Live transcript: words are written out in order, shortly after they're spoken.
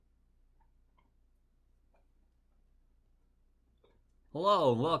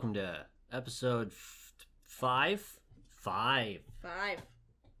Hello and welcome to episode 5 of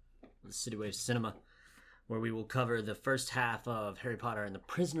the City Wave Cinema, where we will cover the first half of Harry Potter and the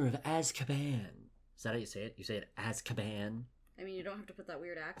Prisoner of Azkaban. Is that how you say it? You say it Azkaban? I mean, you don't have to put that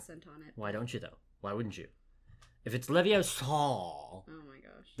weird accent on it. Why don't you, though? Why wouldn't you? If it's Leviosa, Oh my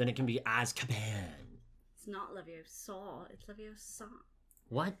gosh. then it can be Azkaban. It's not Leviosa, it's Leviosa.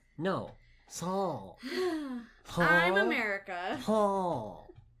 What? No. Saul. I'm America. Paul.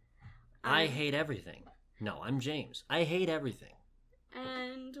 I hate everything. No, I'm James. I hate everything.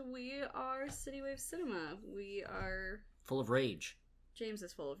 And we are City Wave Cinema. We are... Full of rage. James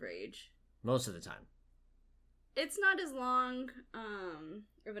is full of rage. Most of the time. It's not as long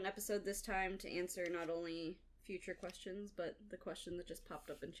of an episode this time to answer not only future questions, but the question that just popped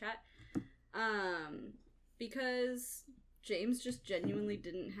up in chat. Because James just genuinely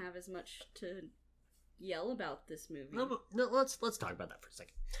didn't have as much to yell about this movie. No, let's talk about that for a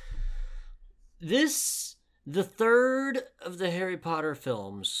second. The third of the Harry Potter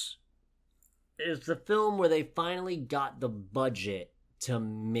films, is the film where they finally got the budget to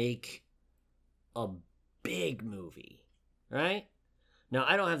make a big movie, right? Now,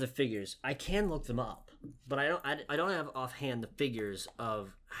 I don't have the figures. I can look them up, but I don't have offhand the figures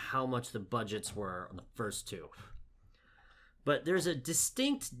of how much the budgets were on the first two. But there's a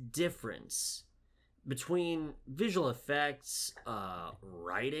distinct difference between visual effects,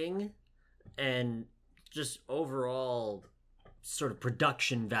 writing, and just overall sort of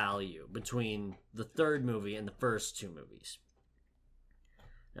production value between the third movie and the first two movies.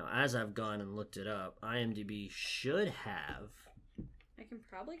 Now, as I've gone and looked it up, IMDb should have I can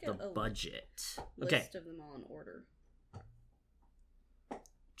probably get the a budget. list Okay, of them all in order.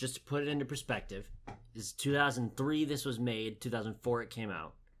 just to put it into perspective, is 2003 this was made, 2004 it came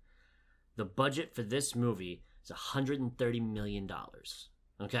out. The budget for this movie is $130 million.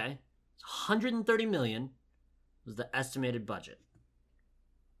 Okay? $130 million was the estimated budget.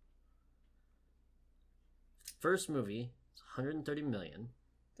 First movie is $130 million.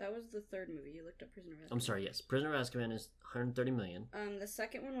 That was the third movie. You looked up Prisoner of Azkaban. I'm sorry, yes. Prisoner of Azkaban is $130 million. The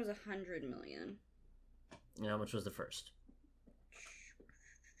second one was $100 million. And how much was the first?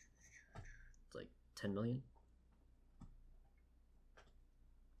 It's like $10 million?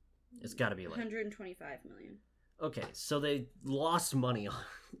 It's got to be like... $125 million. Okay, so they lost money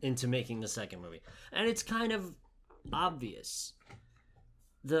into making the second movie. And it's kind of obvious.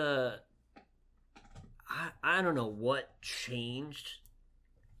 I don't know what changed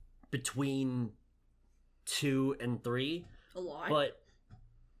between 2 and 3. A lot. But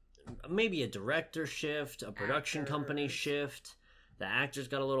maybe a director shift, a production company shift. The actors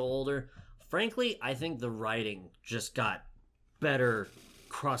got a little older. Frankly, I think the writing just got better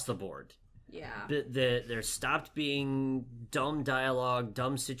across the board. Yeah. There stopped being dumb dialogue,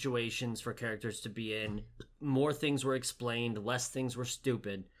 dumb situations for characters to be in. More things were explained, less things were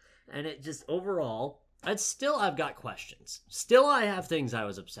stupid. And it just, overall, I've got questions. Still, I have things I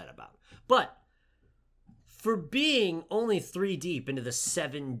was upset about. But for being only 3 deep into the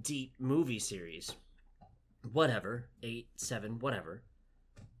 7 deep movie series, whatever, 8, 7, whatever,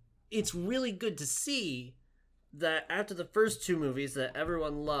 it's really good to see that after the first 2 movies that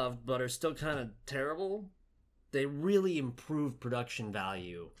everyone loved but are still kind of terrible, they really improved production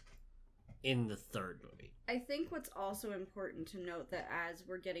value in the third movie. I think what's also important to note that as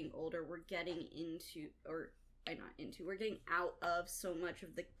we're getting older, we're getting we're getting out of so much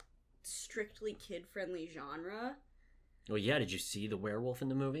of the strictly kid-friendly genre. Well, yeah, did you see the werewolf in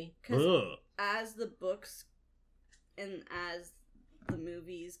the movie? Because as the books and as the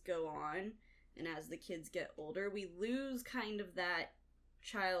movies go on, and as the kids get older, we lose kind of that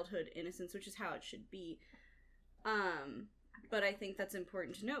childhood innocence, which is how it should be. But I think that's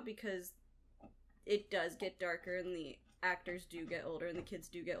important to note because it does get darker and the actors do get older and the kids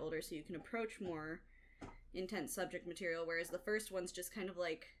do get older, so you can approach more intense subject material, whereas the first one's just kind of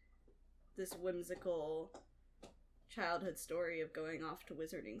like this whimsical childhood story of going off to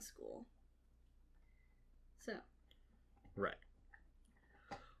wizarding school. So. Right.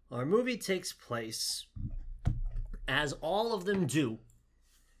 Our movie takes place, as all of them do,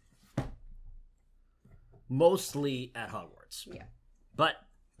 mostly at Hogwarts. Yeah. But,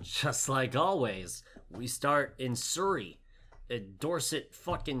 just like always, we start in Surrey, at Dorset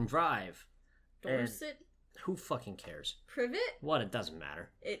fucking Drive. Dorset? And who fucking cares? Privet? What? It doesn't matter.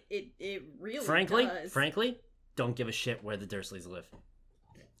 It really does. Frankly, don't give a shit where the Dursleys live.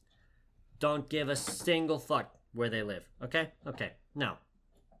 Don't give a single fuck where they live. Okay? Okay. Now,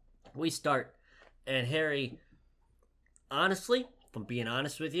 we start, and Harry, honestly, if I'm being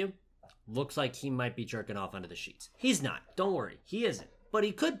honest with you, looks like he might be jerking off under the sheets. He's not. Don't worry. He isn't. But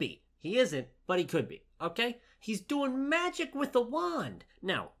he could be. He isn't, but he could be. Okay? He's doing magic with a wand.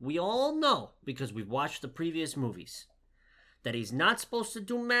 Now, we all know, because we've watched the previous movies, that he's not supposed to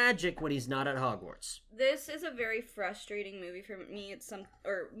do magic when he's not at Hogwarts. This is a very frustrating movie for me.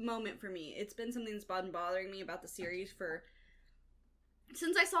 Moment for me. It's been something that's been bothering me about the series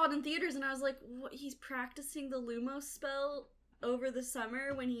since I saw it in theaters, and I was like, what? He's practicing the Lumos spell over the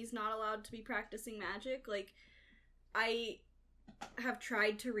summer when he's not allowed to be practicing magic? Like, I have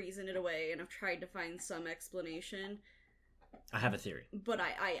tried to reason it away, and I've tried to find some explanation. I have a theory. But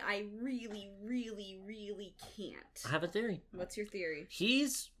I really, really, really can't. I have a theory. What's your theory?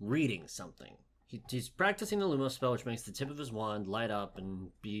 He's reading something. He's practicing the Lumos spell, which makes the tip of his wand light up and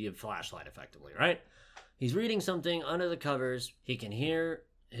be a flashlight, effectively, right? He's reading something under the covers. He can hear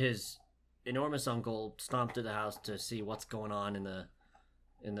his enormous uncle stomp through the house to see what's going on in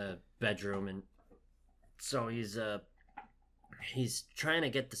the bedroom, and so he's trying to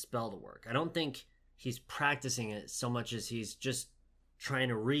get the spell to work. I don't think he's practicing it so much as he's just trying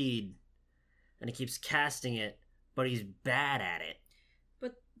to read, and he keeps casting it, but he's bad at it.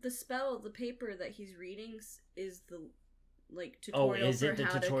 But the spell, the paper that he's reading is the tutorial. Oh, is it the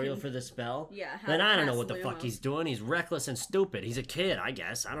tutorial for the spell? Yeah. Then I don't know what the fuck he's doing. He's reckless and stupid. He's a kid, I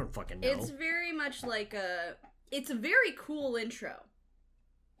guess. I don't fucking know. It's very much like it's a very cool intro.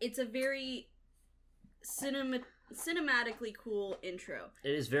 It's a very cinematically cool intro.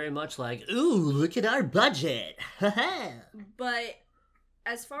 It is very much like, ooh, look at our budget. But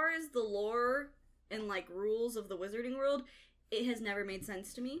as far as the lore and rules of the wizarding world, it has never made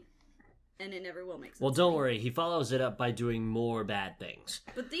sense to me. And it never will make sense. Well, don't worry. He follows it up by doing more bad things.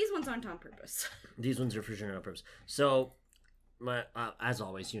 But these ones aren't on purpose. These ones are for sure not on purpose. So, as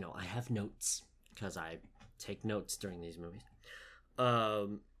always, I have notes. Because I take notes during these movies.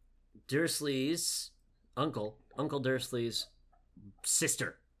 Dursley's Uncle Dursley's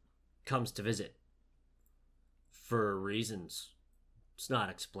sister comes to visit. For reasons. It's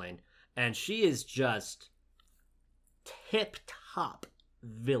not explained. And she is just tip-top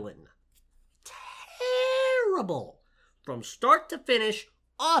villain. Terrible. From start to finish,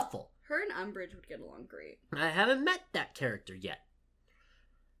 awful. Her and Umbridge would get along great. I haven't met that character yet.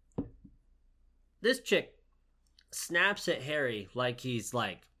 This chick snaps at Harry like he's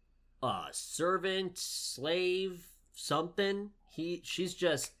like a servant, slave, something. She's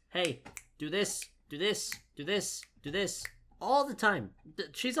just, hey, do this, do this, do this, do this, all the time.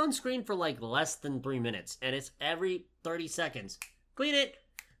 She's on screen for less than 3 minutes, and it's every 30 seconds. Clean it,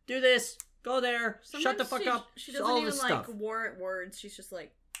 do this, go there, shut the fuck up. She doesn't all even this stuff. warrant words. She's just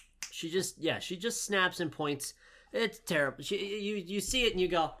like... She just snaps and points. It's terrible. You see it and you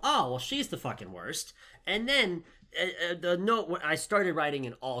go, oh, well, she's the fucking worst. And then the note, I started writing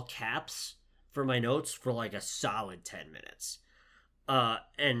in all caps for my notes for a solid 10 minutes.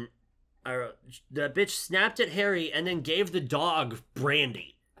 And the bitch snapped at Harry and then gave the dog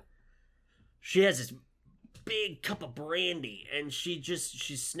brandy. She has this big cup of brandy, and she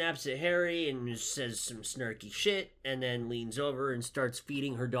snaps at Harry and says some snarky shit, and then leans over and starts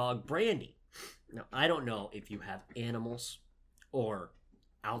feeding her dog brandy. Now, I don't know if you have animals or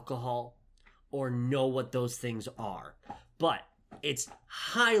alcohol or know what those things are, but it's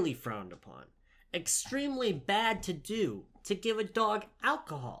highly frowned upon, extremely bad to do to give a dog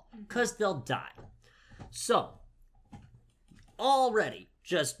alcohol, because they'll die. So, already,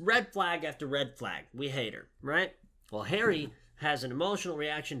 just red flag after red flag. We hate her, right? Well, Harry has an emotional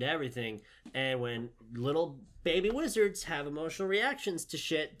reaction to everything, and when little baby wizards have emotional reactions to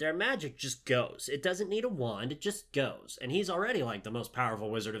shit, their magic just goes. It doesn't need a wand, it just goes. And he's already the most powerful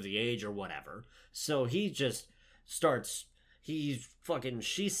wizard of the age or whatever. So he just starts,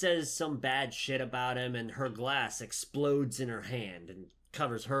 she says some bad shit about him, and her glass explodes in her hand and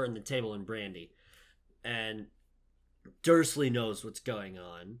covers her and the table in brandy. And Dursley knows what's going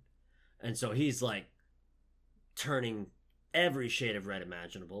on, and so he's turning every shade of red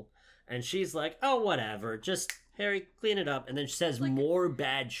imaginable, and she's like, oh, whatever, just Harry, clean it up. And then she says more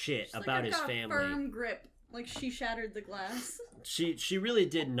bad shit about his family. Firm grip, she shattered the glass. She really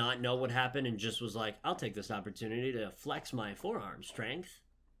did not know what happened and just was like, I'll take this opportunity to flex my forearm strength?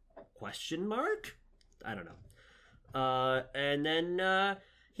 Question mark? I don't know. And then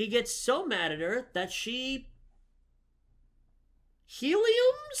he gets so mad at her that she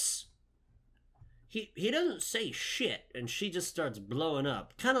heliums? He doesn't say shit, and she just starts blowing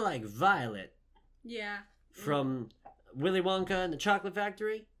up. Kind of like Violet. Yeah. From Willy Wonka and the Chocolate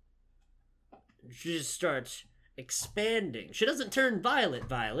Factory. She just starts expanding. She doesn't turn violet,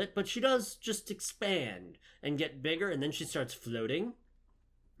 but she does just expand and get bigger, and then she starts floating.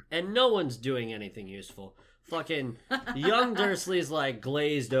 and no one's doing anything useful. Fucking young Dursley's like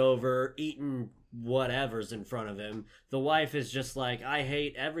glazed over, eating whatever's in front of him. The wife is just like, I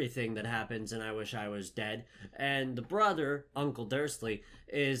hate everything that happens and I wish I was dead. And the brother, Uncle Dursley,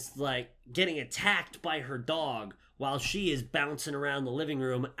 is like getting attacked by her dog while she is bouncing around the living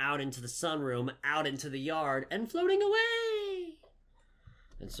room, out into the sunroom, out into the yard, and floating away.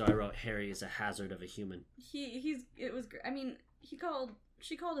 And so I wrote, Harry is a hazard of a human. It was great. I mean, she called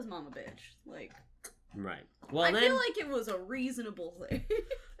his mom a bitch. Like, right. Well, I feel like it was a reasonable thing.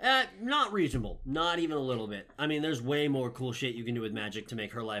 Not reasonable. Not even a little bit. I mean, there's way more cool shit you can do with magic to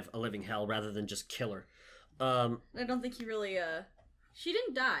make her life a living hell rather than just kill her. I don't think he really, she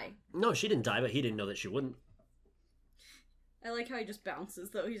didn't die. No, she didn't die, but he didn't know that she wouldn't. I like how he just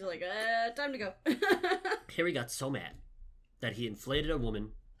bounces, though. He's like, time to go. Harry got so mad that he inflated a woman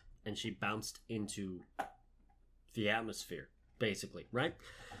and she bounced into the atmosphere, basically, right?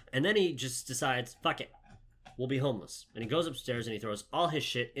 And then he just decides, fuck it, we'll be homeless. And he goes upstairs and he throws all his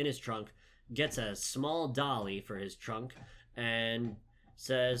shit in his trunk, gets a small dolly for his trunk, and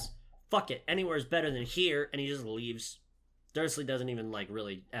says, fuck it, anywhere's better than here, and he just leaves. Dursley doesn't even, like,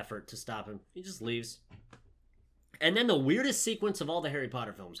 really effort to stop him. He just leaves. And then the weirdest sequence of all the Harry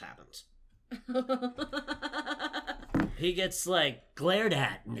Potter films happens. He gets, like, glared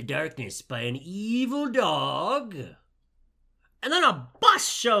at in the darkness by an evil dog. And then a bus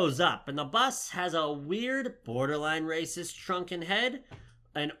shows up, and the bus has a weird, borderline racist shrunken head,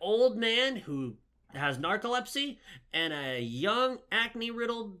 an old man who has narcolepsy, and a young,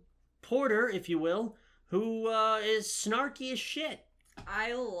 acne-riddled porter, if you will, who is snarky as shit.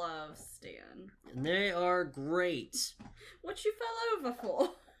 I love Stan. And they are great. What you fell over for?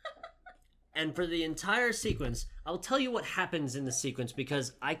 And for the entire sequence, I'll tell you what happens in the sequence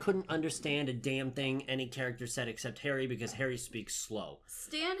because I couldn't understand a damn thing any character said except Harry because Harry speaks slow.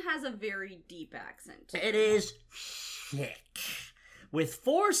 Stan has a very deep accent. It is thick. With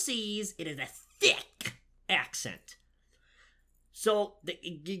 4 C's, it is a thick accent. So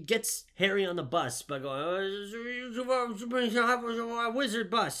it gets Harry on the bus by going, a wizard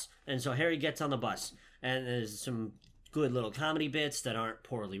bus. And so Harry gets on the bus. And there's some good little comedy bits that aren't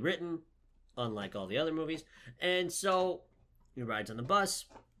poorly written, unlike all the other movies. And so he rides on the bus.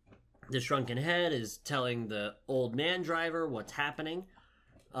 The shrunken head is telling the old man driver what's happening.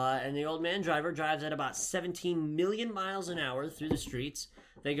 And the old man driver drives at about 17 million miles an hour through the streets.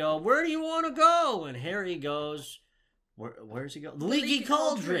 They go, where do you want to go? And Harry goes, where does he go? The Leaky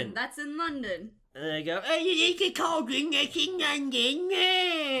Cauldron. That's in London. And they go, hey, the Leaky Cauldron, that's in London.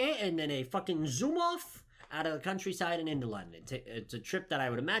 And then they fucking zoom off out of the countryside and into London. It's a trip that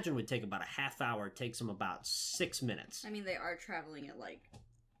I would imagine would take about a half hour. It takes them about 6 minutes. I mean, they are traveling at, like,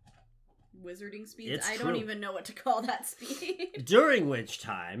 wizarding speeds. It's I true. don't even know what to call that speed. During which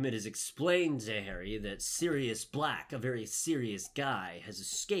time, it is explained to Harry that Sirius Black, a very serious guy, has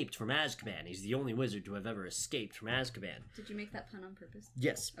escaped from Azkaban. He's the only wizard to have ever escaped from Azkaban. Did you make that pun on purpose?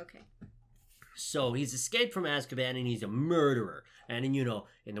 Yes. Okay. So he's escaped from Azkaban and he's a murderer. And in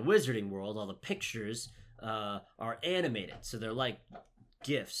the wizarding world, all the pictures are animated. So they're like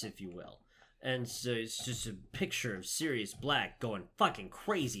GIFs, if you will. And so it's just a picture of Sirius Black going fucking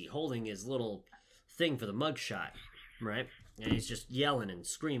crazy, holding his little thing for the mugshot, right? And he's just yelling and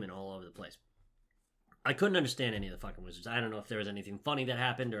screaming all over the place. I couldn't understand any of the fucking wizards. I don't know if there was anything funny that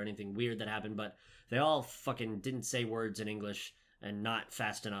happened or anything weird that happened, but they all fucking didn't say words in English and not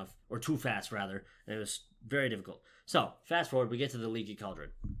fast enough, or too fast rather, and it was very difficult. So, fast forward, we get to the Leaky Cauldron.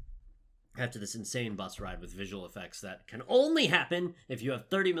 After this insane bus ride with visual effects that can only happen if you have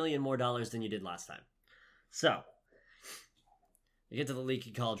 $30 million more than you did last time. So, you get to the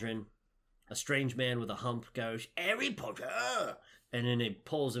Leaky Cauldron. A strange man with a hump goes, Harry Potter! And then he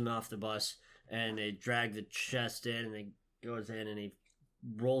pulls him off the bus, and they drag the chest in, and he goes in, and he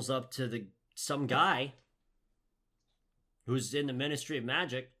rolls up to some guy who's in the Ministry of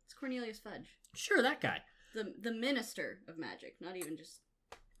Magic. It's Cornelius Fudge. Sure, that guy. The Minister of Magic, not even just...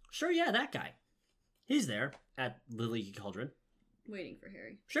 Sure, yeah, that guy. He's there at the Leaky Cauldron. Waiting for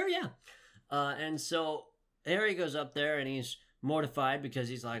Harry. Sure, yeah. And so Harry goes up there and he's mortified because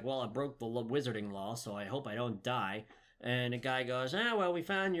he's like, well, I broke the wizarding law, so I hope I don't die. And the guy goes, well, we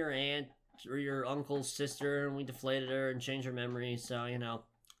found your aunt or your uncle's sister and we deflated her and changed her memory, so,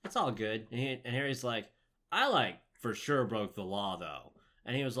 it's all good. And Harry's like, I, for sure broke the law, though.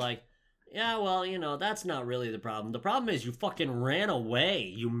 And he was like, yeah, well, that's not really the problem. The problem is you fucking ran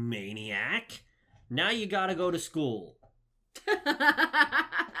away, you maniac. Now you gotta go to school.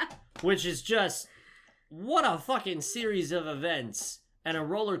 Which is just, what a fucking series of events. And a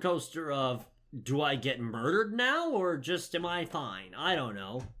roller coaster of, do I get murdered now, or just am I fine? I don't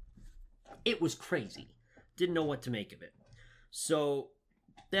know. It was crazy. Didn't know what to make of it. So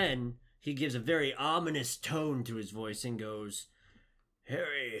then he gives a very ominous tone to his voice and goes,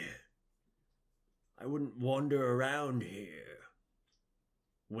 Harry, I wouldn't wander around here.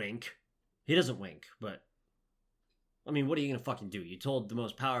 Wink. He doesn't wink, but... I mean, what are you gonna fucking do? You told the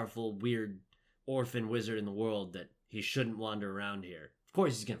most powerful, weird orphan wizard in the world that he shouldn't wander around here. Of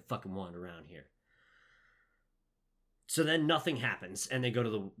course he's gonna fucking wander around here. So then nothing happens, and they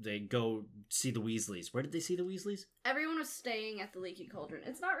go see the Weasleys. Where did they see the Weasleys? Everyone was staying at the Leaky Cauldron.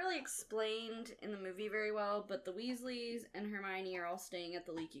 It's not really explained in the movie very well, but the Weasleys and Hermione are all staying at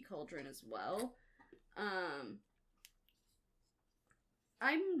the Leaky Cauldron as well.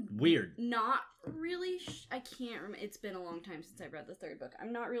 I'm weird. Not really. I can't remember. It's been a long time since I've read the third book.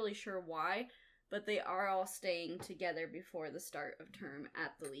 I'm not really sure why, but they are all staying together before the start of term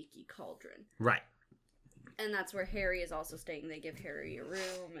at the Leaky Cauldron. Right. And that's where Harry is also staying. They give Harry a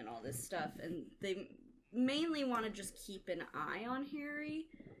room and all this stuff, and they mainly want to just keep an eye on Harry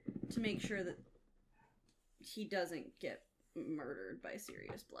to make sure that he doesn't get murdered by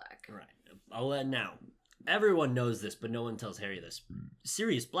Sirius Black. Right. I'll add now. Everyone knows this, but no one tells Harry this.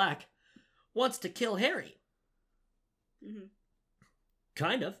 Sirius Black wants to kill Harry. Mm-hmm.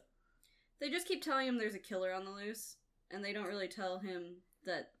 Kind of. They just keep telling him there's a killer on the loose, and they don't really tell him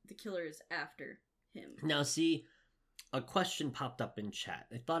that the killer is after him. Now, see, a question popped up in chat.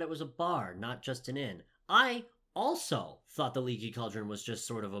 They thought it was a bar, not just an inn. I also thought the Leaky Cauldron was just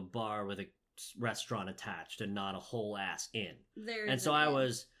sort of a bar with a restaurant attached and not a whole ass inn. And so I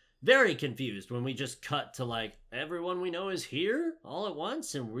was very confused when we just cut to, like, everyone we know is here all at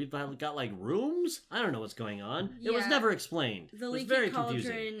once and we've got, like, rooms? I don't know what's going on. Yeah. It was never explained. The it was Leaky very Cauldron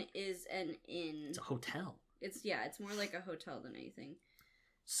confusing. is an inn. It's a hotel. It's more like a hotel than anything.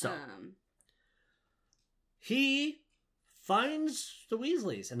 So, he finds the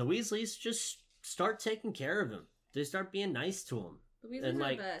Weasleys, and the Weasleys just start taking care of him. They start being nice to him. The Weasleys are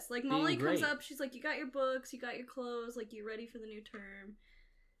the best. Like, Molly comes up, she's like, you got your books, you got your clothes, like, you ready for the new term?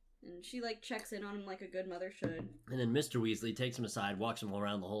 And she, like, checks in on him like a good mother should. And then Mr. Weasley takes him aside, walks him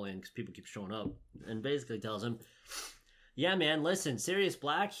around the whole inn because people keep showing up, and basically tells him, yeah, man, listen, Sirius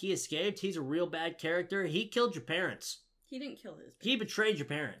Black, he escaped. He's a real bad character. He killed your parents. He didn't kill his parents. He betrayed your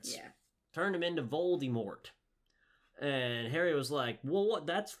parents. Yeah. Turned him into Voldemort. And Harry was like, well, what?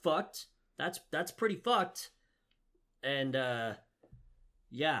 That's fucked. That's pretty fucked. And,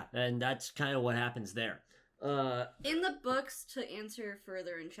 yeah, and that's kind of what happens there. In the books, to answer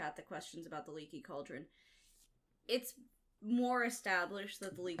further in chat the questions about the Leaky Cauldron, it's more established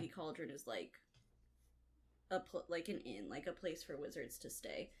that the Leaky Cauldron is like like an inn, like a place for wizards to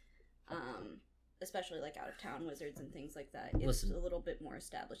stay, especially like out of town wizards and things like that. It's a little bit more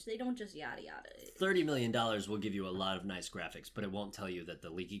established. They don't just yada yada. $30 million will give you a lot of nice graphics, but it won't tell you that the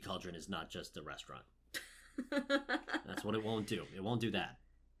Leaky Cauldron is not just a restaurant. That's what it won't do. It won't do that.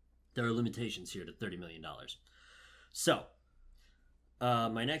 There are limitations here to $30 million. So,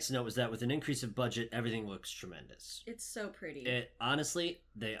 my next note was that with an increase of budget, everything looks tremendous. It's so pretty. Honestly,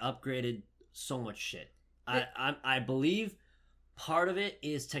 they upgraded so much shit. I believe part of it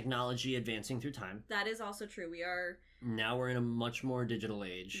is technology advancing through time. That is also true. Now we're in a much more digital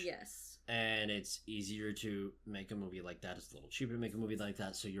age. Yes. And it's easier to make a movie like that. It's a little cheaper to make a movie like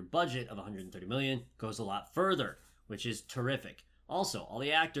that. So your budget of $130 million goes a lot further, which is terrific. Also, all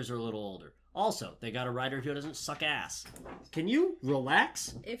the actors are a little older. Also, they got a writer who doesn't suck ass. Can you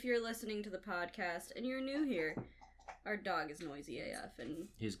relax? If you're listening to the podcast and you're new here, our dog is noisy AF, and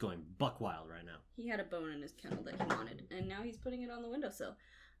he's going buck wild right now. He had a bone in his kennel that he wanted, and now he's putting it on the windowsill.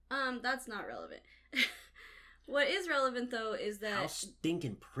 That's not relevant. What is relevant, though, is that how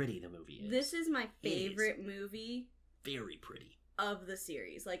stinking pretty the movie is. This is my favorite movie. Very pretty. Of the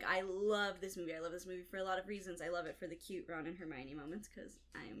series. Like, I love this movie. I love this movie for a lot of reasons. I love it for the cute Ron and Hermione moments, because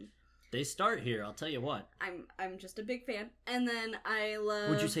they start here, I'll tell you what. I'm just a big fan. And then I love...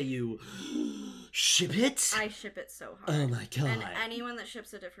 Would you say you ship it? I ship it so hard. Oh my god. And anyone that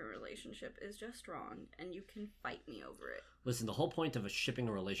ships a different relationship is just wrong, and you can fight me over it. Listen, the whole point of shipping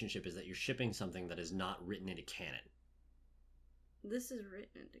a relationship is that you're shipping something that is not written into canon. This is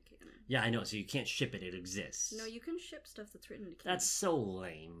written into canon. Yeah, I know, so you can't ship it, it exists. No, you can ship stuff that's written into canon. That's so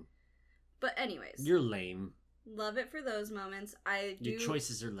lame. But anyways. You're lame. Love it for those moments. Your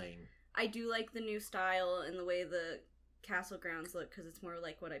choices are lame. I do like the new style and the way the castle grounds look, because it's more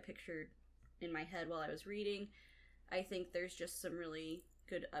like what I pictured in my head while I was reading. I think there's just some really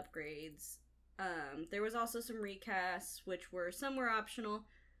good upgrades. There was also some recasts, which some were optional,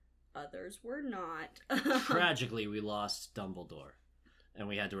 others were not. Tragically, we lost Dumbledore, and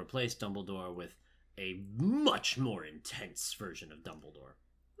we had to replace Dumbledore with a much more intense version of Dumbledore.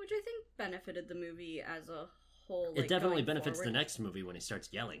 Which I think benefited the movie as a whole. It definitely going benefits forward. the next movie when he starts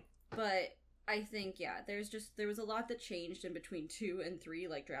yelling. But I think, yeah, there was a lot that changed in between 2 and 3,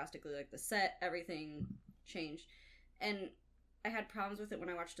 like drastically, like the set, everything changed. And I had problems with it when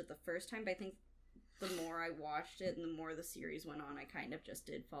I watched it the first time, but I think the more I watched it and the more the series went on, I kind of just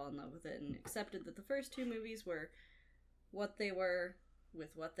did fall in love with it and accepted that the first 2 movies were what they were with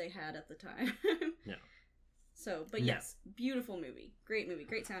what they had at the time. Yeah. So, but yes, beautiful movie. Great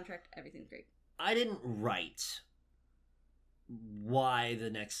soundtrack, everything's great. I didn't write why the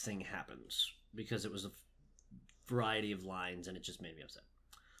next thing happens because it was a variety of lines and it just made me upset.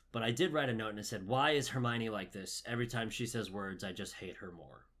 But I did write a note and it said, "Why is Hermione like this? Every time she says words, I just hate her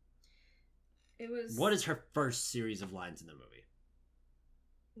more." It was... What is her first series of lines in the movie?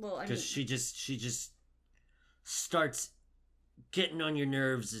 Well, I mean... Because she just starts getting on your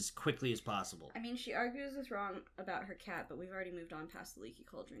nerves as quickly as possible. I mean, she argues with Ron about her cat, but we've already moved on past the leaky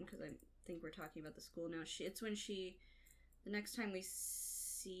cauldron because I think we're talking about the school now. It's when she... The next time we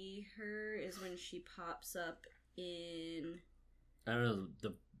see her is when she pops up in... I don't know,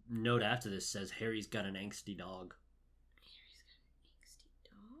 the note after this says Harry's got an angsty dog. Harry's got an angsty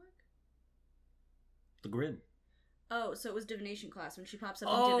dog? The Grim. Oh, so it was divination class when she pops up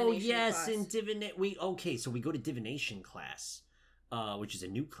in Oh, divination yes, class. in divination. Okay, so we go to divination class, which is a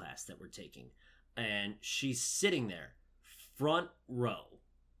new class that we're taking. And she's sitting there, front row,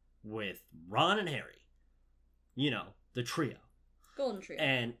 with Ron and Harry. You know, the trio. Golden trio.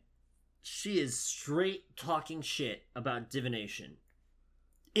 And she is straight talking shit about divination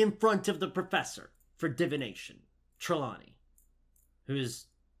in front of the professor for divination, Trelawney, who is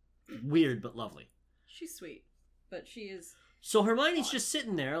weird but lovely. She's sweet, but she is... So Hermione's just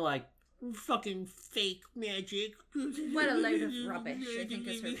sitting there like, fucking fake magic. What a load of rubbish, I think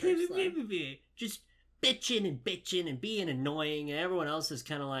is her first line. Just bitching and being annoying, and everyone else is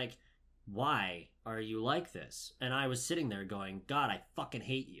kind of like, why are you like this? And I was sitting there going, God, I fucking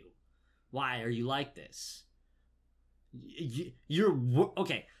hate you. Why are you like this?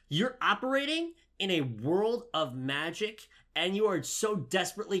 You're operating in a world of magic, and you are so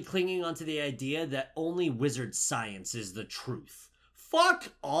desperately clinging onto the idea that only wizard science is the truth. Fuck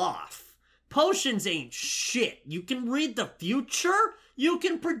off. Potions ain't shit. You can read the future? You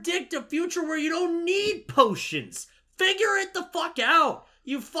can predict a future where you don't need potions. Figure it the fuck out.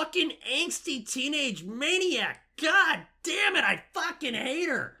 You fucking angsty teenage maniac. God damn it, I fucking hate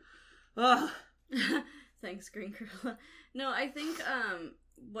her. Ugh. Thanks, Green Gorilla. No, I think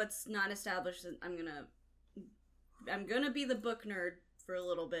what's not established, I'm gonna be the book nerd for a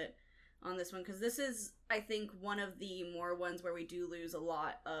little bit on this one, because this is, I think, one of the more ones where we do lose a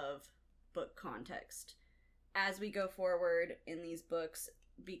lot of book context as we go forward in these books,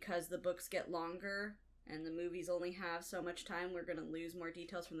 because the books get longer and the movies only have so much time. We're gonna lose more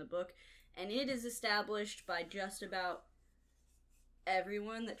details from the book, and it is established by just about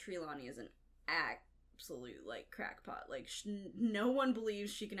everyone that Trelawney is an absolute, like, crackpot. Like, no one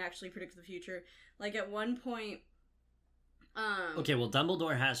believes she can actually predict the future. Like, at one point, okay, well,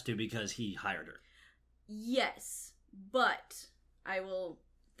 Dumbledore has to because he hired her. Yes, but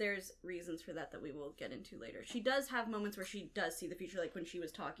there's reasons for that we will get into later. She does have moments where she does see the future, like when she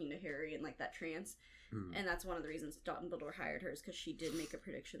was talking to Harry in, like, that trance. And that's one of the reasons Dumbledore hired her, is because she did make a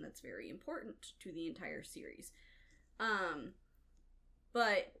prediction that's very important to the entire series.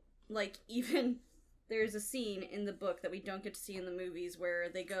 But, like, even there's a scene in the book that we don't get to see in the movies where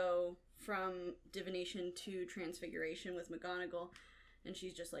they go from divination to transfiguration with McGonagall, and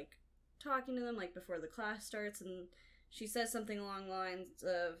she's just, like, talking to them, like, before the class starts, and she says something along the lines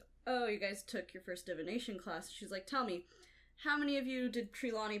of, "Oh, you guys took your first divination class." She's like, "Tell me, how many of you did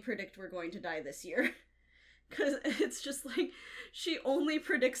Trelawney predict were going to die this year?" Because it's just like, she only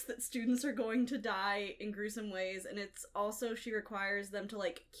predicts that students are going to die in gruesome ways, and it's also, she requires them to,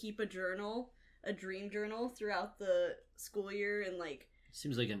 like, keep a journal, a dream journal, throughout the school year, and, like...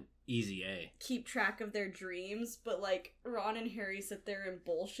 Seems like an easy A. Keep track of their dreams, but, like, Ron and Harry sit there and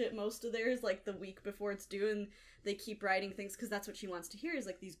bullshit most of theirs, like, the week before it's due, and they keep writing things, because that's what she wants to hear, is,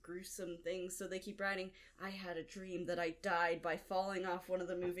 like, these gruesome things, so they keep writing, "I had a dream that I died by falling off one of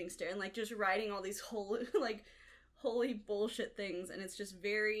the moving stairs," and, like, just writing all these holy bullshit things, and it's just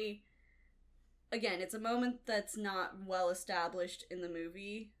very... Again, it's a moment that's not well established in the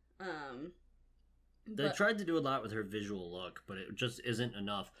movie, They tried to do a lot with her visual look, but it just isn't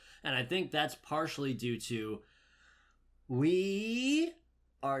enough. And I think that's partially due to, we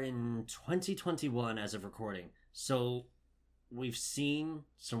are in 2021 as of recording, so we've seen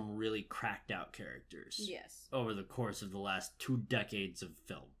some really cracked out characters. Yes. Over the course of the last 2 decades of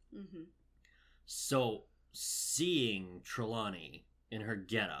film. Mm-hmm. So seeing Trelawney in her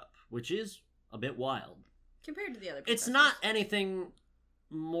getup, which is a bit wild. Compared to the other It's professors. not anything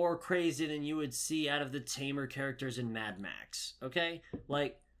more crazy than you would see out of the tamer characters in Mad Max, okay?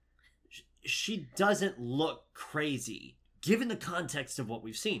 Like, she doesn't look crazy, given the context of what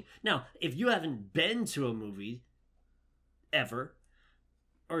we've seen. Now, if you haven't been to a movie ever,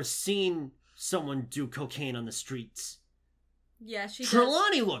 or seen someone do cocaine on the streets, Yeah, she does.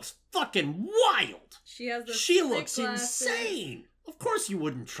 Trelawney looks fucking wild! She has the She thick looks glasses. insane! Of course you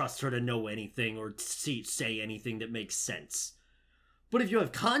wouldn't trust her to know anything or say anything that makes sense. But if you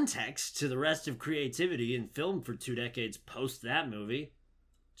have context to the rest of creativity in film for 2 decades post that movie,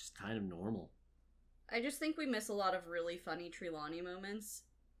 just kind of normal. I just think we miss a lot of really funny Trelawney moments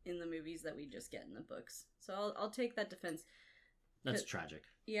in the movies that we just get in the books. So I'll take that defense. That's tragic.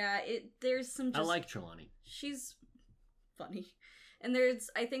 Yeah, there's some. I like Trelawney. She's funny, and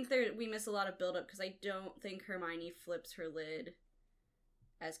I think we miss a lot of build up because I don't think Hermione flips her lid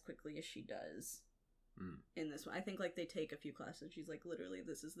as quickly as she does in this one. I think like they take a few classes. She's like, literally,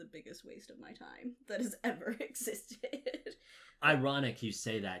 this is the biggest waste of my time that has ever existed. Ironic you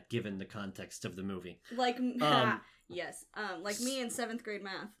say that, given the context of the movie. Like, yes, like me in 7th grade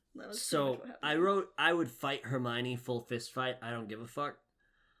math. That was pretty much what happened. I wrote, I would fight Hermione full fist fight. I don't give a fuck.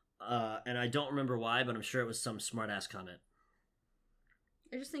 And I don't remember why, but I'm sure it was some smart ass comment.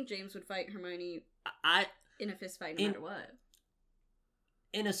 I just think James would fight Hermione in a fist fight no matter what.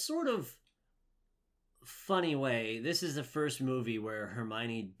 In a sort of funny way, this is the first movie where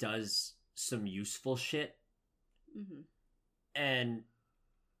Hermione does some useful shit. Mm-hmm. And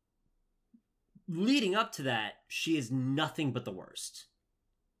leading up to that, she is nothing but the worst.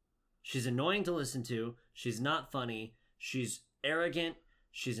 She's annoying to listen to. She's not funny. She's arrogant.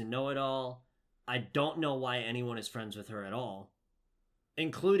 She's a know-it-all. I don't know why anyone is friends with her at all,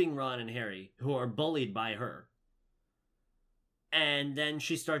 including Ron and Harry, who are bullied by her. And then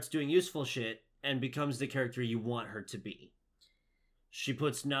she starts doing useful shit and becomes the character you want her to be. She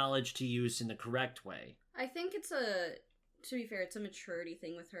puts knowledge to use in the correct way. I think to be fair, it's a maturity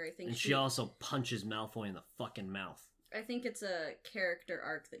thing with her. I think and she also punches Malfoy in the fucking mouth. I think it's a character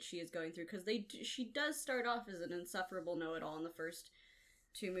arc that she is going through because she does start off as an insufferable know-it-all in the first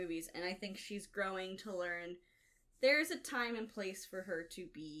 2 movies, and I think she's growing to learn there's a time and place for her to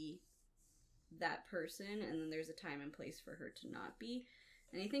be that person, and then there's a time and place for her to not be.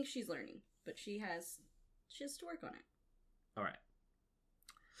 And I think she's learning, but she has to work on it. All right.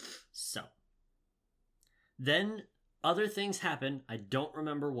 So, then other things happen. I don't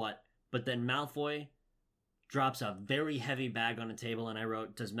remember what, but then Malfoy drops a very heavy bag on a table, and I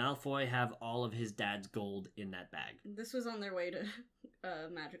wrote, does Malfoy have all of his dad's gold in that bag? This was on their way to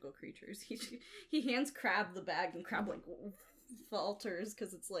magical creatures. He hands Crab the bag, and Crab like falters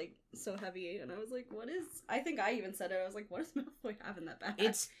because it's like so heavy, and I was like, what is, I think I even said it, I was like, what does Malfoy have in that bag?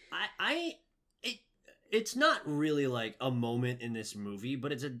 It's not really like a moment in this movie,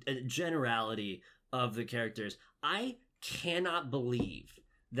 but it's a generality of the characters. I cannot believe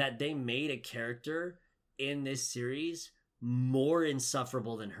that they made a character in this series more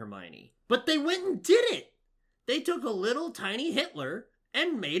insufferable than Hermione. But they went and did it! They took a little tiny Hitler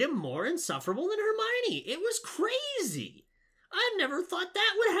and made him more insufferable than Hermione. It was crazy! I never thought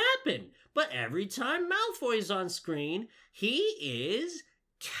that would happen. But every time Malfoy's on screen, he is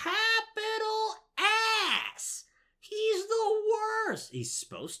capital ass! He's the worst! He's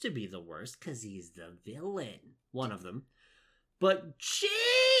supposed to be the worst because he's the villain. One of them. But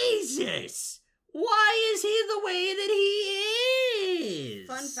Jesus! Why is he the way that he is?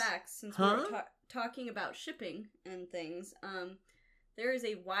 Fun fact, since we were talking about shipping and things, there is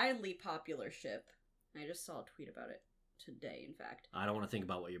a widely popular ship. I just saw a tweet about it today, in fact. I don't want to think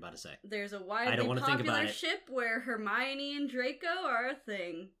about what you're about to say. There's a widely popular ship where Hermione and Draco are a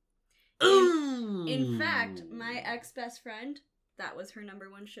thing. In fact, my ex-best friend, that was her number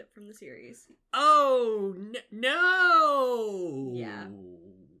 1 ship from the series. Oh, no! Yeah.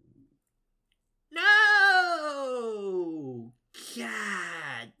 No!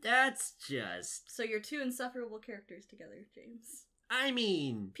 God, that's just... So you're 2 insufferable characters together, James. I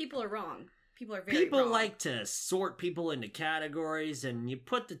mean... People are wrong. People are very People wrong. like to sort people into categories, and you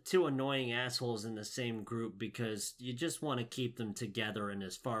put the 2 annoying assholes in the same group because you just want to keep them together and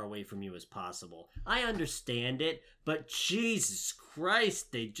as far away from you as possible. I understand it, but Jesus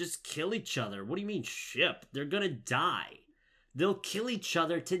Christ, they just kill each other. What do you mean ship? They're gonna die. They'll kill each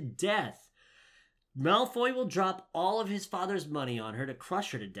other to death. Malfoy will drop all of his father's money on her to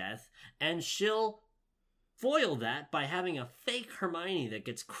crush her to death, and she'll foil that by having a fake Hermione that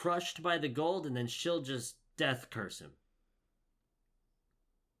gets crushed by the gold, and then she'll just death curse him.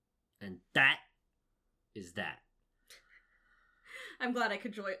 And that is that. I'm glad I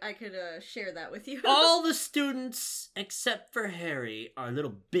could share that with you. All the students, except for Harry, are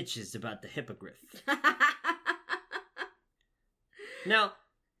little bitches about the hippogriff. Now,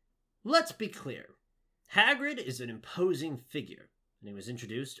 let's be clear. Hagrid is an imposing figure, and he was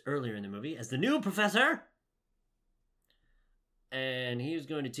introduced earlier in the movie as the new professor. And he was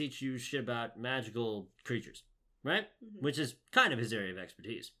going to teach you shit about magical creatures, right? Mm-hmm. Which is kind of his area of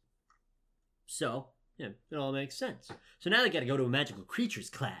expertise. So, yeah, it all makes sense. So now they gotta go to a magical creatures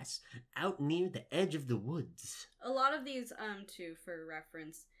class out near the edge of the woods. A lot of these, too, for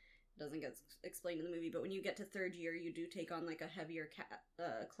reference, doesn't get explained in the movie, but when you get to third year, you do take on, like, a heavier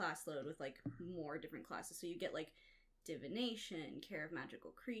class load with, like, more different classes. So you get, like, divination, care of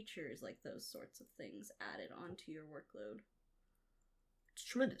magical creatures, like, those sorts of things added onto your workload. It's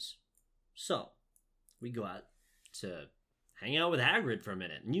tremendous. So, we go out to hang out with Hagrid for a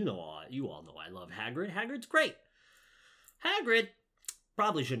minute. And you all know I love Hagrid. Hagrid's great. Hagrid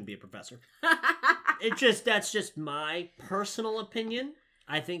probably shouldn't be a professor. That's just my personal opinion.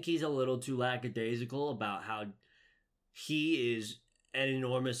 I think he's a little too lackadaisical about how he is an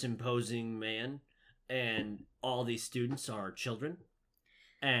enormous, imposing man, and all these students are children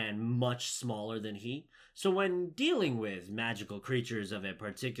and much smaller than he. So when dealing with magical creatures of a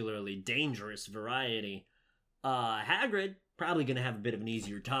particularly dangerous variety, Hagrid probably going to have a bit of an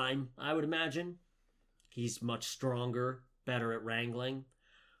easier time, I would imagine. He's much stronger, better at wrangling.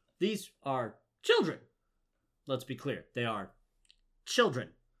 These are children. Let's be clear. They are children.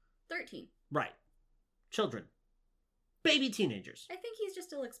 13. Right. Children. Baby teenagers. I think he's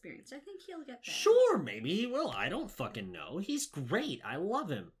just ill-experienced. I think he'll get better. Sure, maybe he will. I don't fucking know. He's great. I love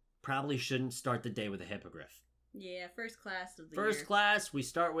him. Probably shouldn't start the day with a hippogriff. Yeah, first class of the year. First class, we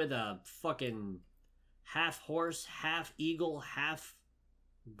start with a fucking half horse, half eagle, half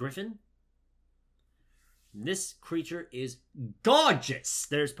griffin. This creature is gorgeous.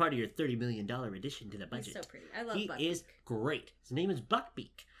 There's part of your $30 million addition to the budget. He's so pretty. I love Buckbeak. He is great. His name is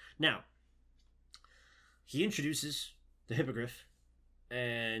Buckbeak. Now, he introduces the hippogriff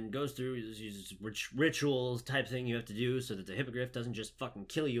and goes through these rituals type thing you have to do so that the hippogriff doesn't just fucking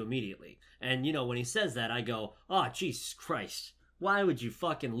kill you immediately. And, you know, when he says that, I go, oh, Jesus Christ. Why would you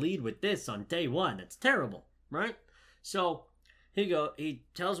fucking lead with this on day one? That's terrible, right? So, he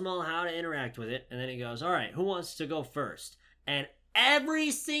tells them all how to interact with it, and then he goes, all right, who wants to go first? And every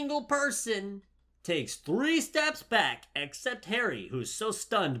single person takes 3 steps back, except Harry, who's so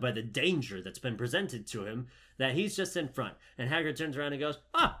stunned by the danger that's been presented to him that he's just in front. And Hagrid turns around and goes,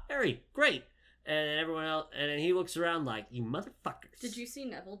 Harry, great. And everyone else, and then he looks around like, you motherfuckers. Did you see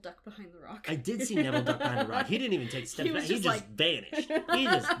Neville duck behind the rock? I did see Neville duck behind the rock. He didn't even take steps back. He just vanished. He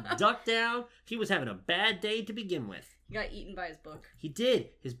just ducked down. He was having a bad day to begin with. He got eaten by his book. He did.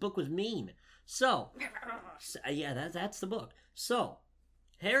 His book was mean. So yeah, that's the book. So,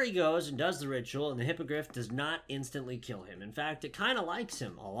 Harry goes and does the ritual, and the hippogriff does not instantly kill him. In fact, it kind of likes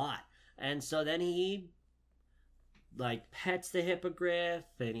him a lot. And so then he, pets the hippogriff,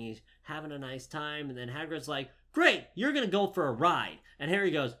 and he's having a nice time, and then Hagrid's like, great, you're gonna go for a ride. And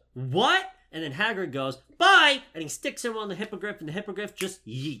Harry goes, what? And then Hagrid goes, bye! And he sticks him on the hippogriff, and the hippogriff just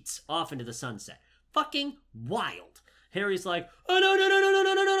yeets off into the sunset. Fucking wild. Harry's like, oh,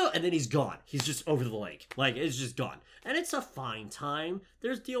 no, and then he's gone. He's just over the lake. It's just gone. And it's a fine time.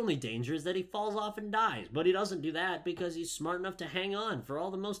 There's the only danger is that he falls off and dies, but he doesn't do that because he's smart enough to hang on for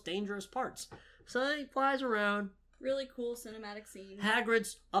all the most dangerous parts. So he flies around. Really cool cinematic scene.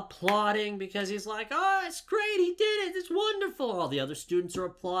 Hagrid's applauding because he's like, oh, it's great, he did it, it's wonderful. All the other students are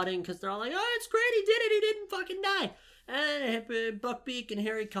applauding because they're all like, oh, it's great, he did it, he didn't fucking die. And Buckbeak and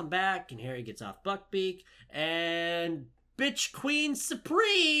Harry come back, and Harry gets off Buckbeak, and Bitch Queen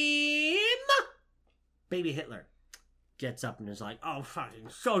Supreme, Baby Hitler, gets up and is like, oh, fucking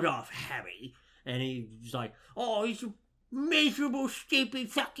shut off, Harry. And he's like, oh, he's a miserable, stupid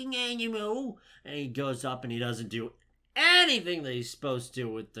fucking animal. And he goes up and he doesn't do anything that he's supposed to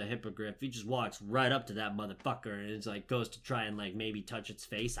with the hippogriff. He just walks right up to that motherfucker and it's goes to try and maybe touch its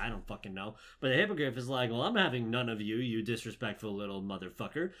face. I don't fucking know. But the hippogriff is like, well, I'm having none of you, you disrespectful little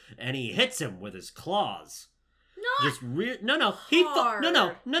motherfucker. And he hits him with his claws. No.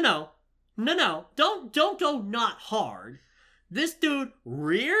 Don't go not hard. This dude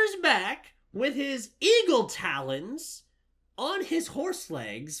rears back with his eagle talons on his horse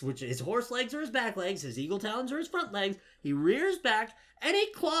legs, which his horse legs are his back legs, his eagle talons are his front legs. He rears back and he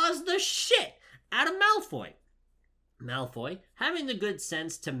claws the shit out of Malfoy. Malfoy, having the good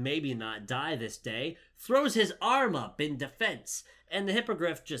sense to maybe not die this day, throws his arm up in defense, and the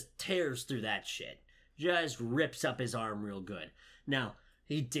hippogriff just tears through that shit. Just rips up his arm real good. Now,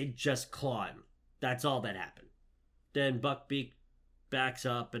 he did just claw him. That's all that happened. Then Buckbeak backs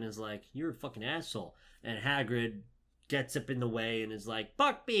up and is like, "You're a fucking asshole." And Hagrid gets up in the way and is like,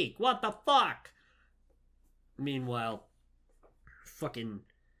 "Buckbeak, what the fuck?" Meanwhile, fucking,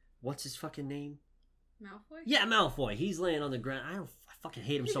 what's his fucking name? Malfoy? Yeah, Malfoy. He's laying on the ground. I fucking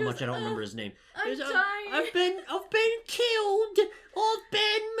hate him so much I don't remember his name. I'm dying. I've been killed. I've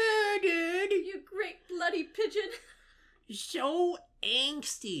been murdered. You great bloody pigeon. So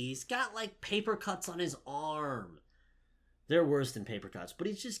angsty. He's got like paper cuts on his arm. They're worse than paper cuts, but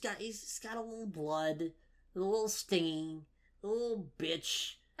he's just got a little blood, a little stinging, a little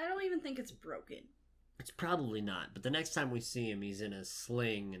bitch. I don't even think it's broken. It's probably not, but the next time we see him, he's in a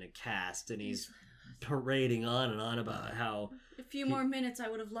sling and a cast, and he's parading on and on about how a few more minutes I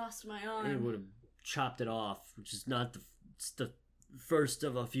would have lost my arm. He would have chopped it off, which is not the first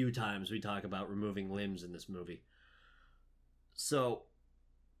of a few times we talk about removing limbs in this movie. So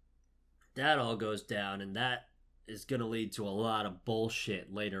that all goes down, and that is going to lead to a lot of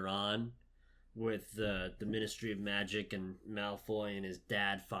bullshit later on with the Ministry of Magic and Malfoy and his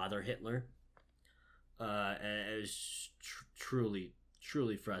dad, Father Hitler. It was truly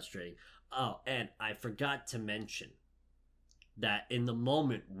frustrating. Oh, and I forgot to mention that in the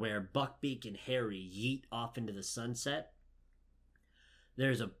moment where Buckbeak and Harry yeet off into the sunset,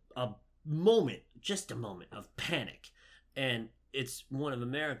 there's a moment, just a moment of panic. And it's one of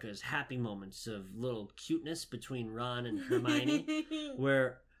America's happy moments of little cuteness between Ron and Hermione,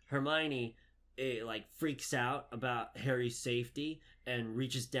 where Hermione freaks out about Harry's safety and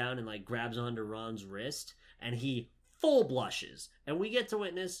reaches down and grabs onto Ron's wrist, and he full blushes, and we get to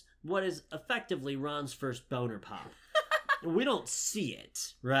witness what is effectively Ron's first boner pop. We don't see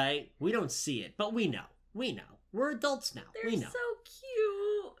it, right? We don't see it, but we know. We're adults now. They're we know.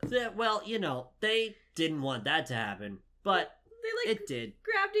 so cute. Well, they didn't want that to happen, but they it did.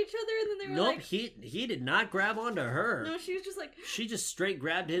 Grabbed each other, and then they were Nope, he did not grab onto her. No, she was just She just straight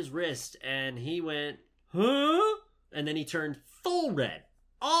grabbed his wrist, and he went, huh? And then he turned full red.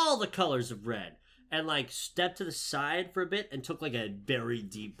 All the colors of red. And stepped to the side for a bit and took a very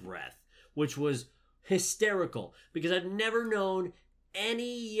deep breath, which was hysterical because I've never known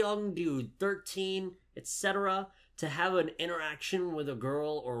any young dude, 13, etc., to have an interaction with a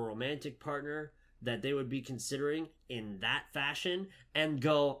girl or a romantic partner that they would be considering in that fashion and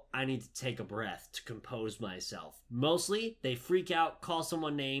go, I need to take a breath to compose myself. Mostly, they freak out, call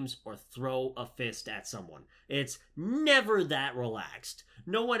someone names, or throw a fist at someone. It's never that relaxed.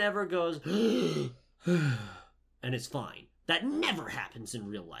 No one ever goes, and it's fine. That never happens in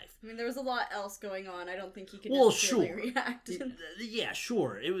real life. I mean, there was a lot else going on. I don't think he could necessarily react. Yeah,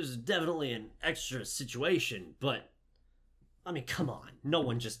 sure. It was definitely an extra situation, but, I mean, come on. No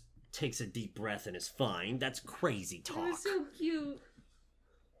one just takes a deep breath and is fine. That's crazy talk. It was so cute.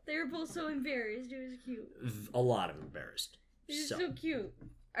 They were both so embarrassed. It was cute. A lot of embarrassed. It was so cute.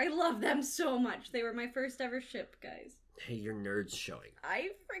 I love them so much. They were my first ever ship, guys. Hey, your nerd's showing. I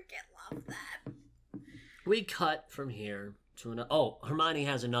freaking love that. We cut from here to another. Oh, Hermione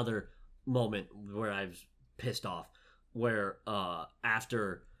has another moment where I was pissed off. Where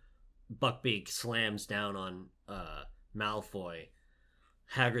after Buckbeak slams down on Malfoy,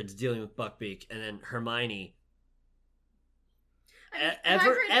 Hagrid's dealing with Buckbeak, and then Hermione.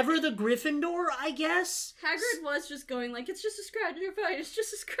 Ever the Gryffindor, I guess? Hagrid was just going it's just a scratch, you're fine, it's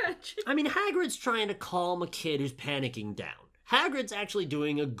just a scratch. I mean, Hagrid's trying to calm a kid who's panicking down. Hagrid's actually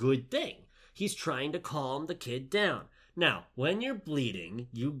doing a good thing. He's trying to calm the kid down. Now, when you're bleeding,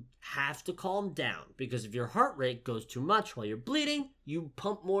 you have to calm down, because if your heart rate goes too much while you're bleeding, you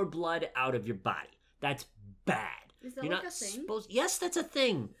pump more blood out of your body. That's bad. Is that you're a not thing? Yes, that's a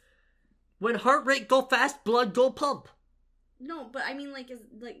thing. When heart rate go fast, blood go pump. No, but I mean,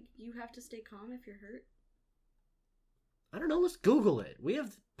 you have to stay calm if you're hurt? I don't know, let's Google it. We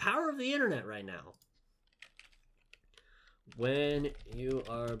have the power of the internet right now. When you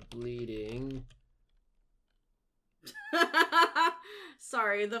are bleeding...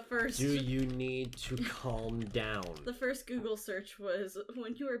 Sorry, the first... Do you need to calm down? The first Google search was,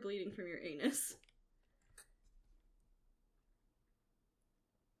 when you are bleeding from your anus.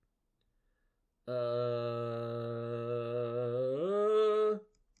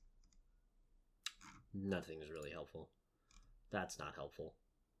 Nothing is really helpful. That's not helpful.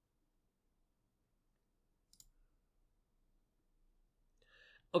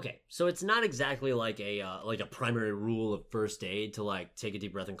 Okay, so it's not exactly like a primary rule of first aid to take a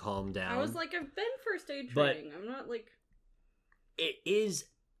deep breath and calm down. I was I've been first aid training. I'm not It is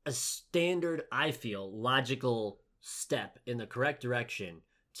a standard, I feel, logical step in the correct direction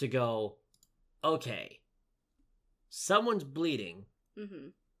to go, okay, someone's bleeding. Mm-hmm.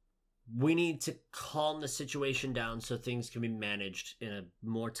 we need to calm the situation down so things can be managed in a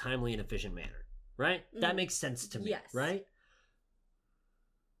more timely and efficient manner. Right? That makes sense to me. Yes. Right?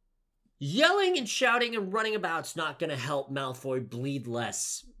 Yelling and shouting and running about's not going to help Malfoy bleed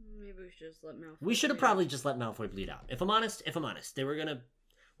less. Maybe we should just let Malfoy. We should have bleed out. probably just let Malfoy bleed out. If I'm honest, they were going to...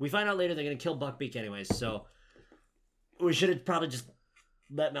 We find out later they're going to kill Buckbeak anyways, so... We should have probably just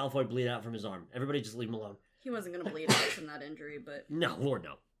let Malfoy bleed out from his arm. Everybody just leave him alone. He wasn't gonna bleed out from that injury, but No, Lord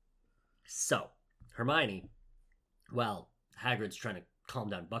no. So, Hermione, while Hagrid's trying to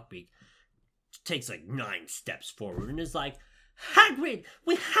calm down Buckbeak, takes like 9 steps forward and is like, Hagrid,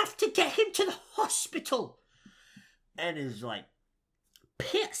 we have to get him to the hospital! And is like,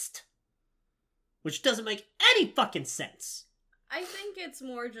 pissed. Which doesn't make any fucking sense. I think it's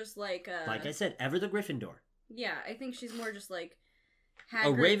more just like Like I said, ever the Gryffindor. yeah, I think she's more just like A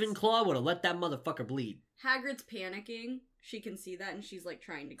Ravenclaw would have let that motherfucker bleed. Hagrid's panicking. She can see that, and she's like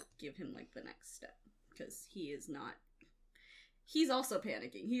trying to give him like the next step because he is not. He's also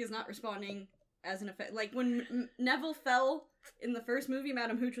panicking. He is not responding as an effect. Like when Neville fell in the first movie,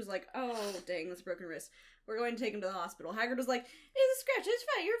 Madame Hooch was like, "Oh dang, that's a broken wrist. We're going to take him to the hospital." Hagrid was like, "It's a scratch. It's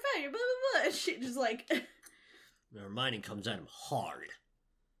fine. You're fine. You're blah blah blah." And she just like. Hermione comes at him hard.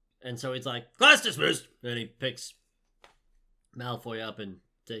 And so he's like, class dismissed! And he picks Malfoy up and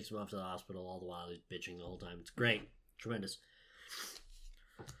takes him off to the hospital, all the while he's bitching the whole time. It's great. Tremendous.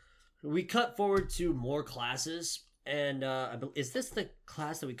 We cut forward to more classes, and is this the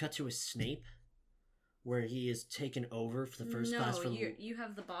class that we cut to with Snape? Where he is taken over for the first class? No, you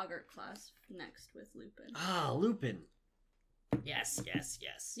have the Boggart class next with Lupin. Ah, Lupin. Yes.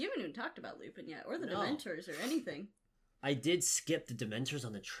 You haven't even talked about Lupin yet, or the No. Dementors, or anything. I did skip the Dementors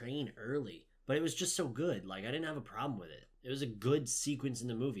on the train early, but it was just so good. Like, I didn't have a problem with it. It was a good sequence in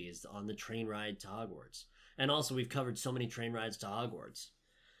the movie, is on the train ride to Hogwarts. And also, we've covered so many train rides to Hogwarts.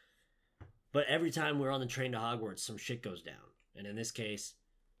 But every time we're on the train to Hogwarts, some shit goes down. And in this case,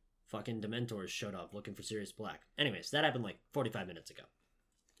 fucking Dementors showed up looking for Sirius Black. Anyways, that happened like 45 minutes ago.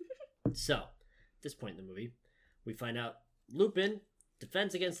 So, at this point in the movie, we find out Lupin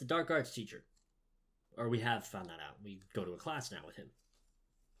defends against the dark arts teacher. Or we have found that out. We go to a class now with him.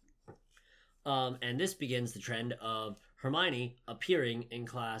 And this begins the trend of Hermione appearing in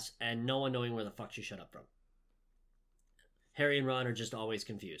class and no one knowing where the fuck she shut up from. Harry and Ron are just always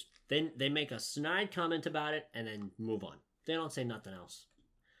confused. They make a snide comment about it and then move on. They don't say nothing else.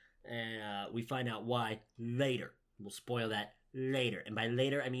 And we find out why later. We'll spoil that later. And by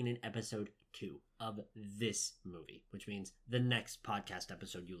later, I mean in episode 2 of this movie, which means the next podcast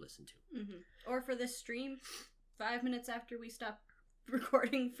episode you listen to. Mm-hmm. Or for this stream, 5 minutes after we stop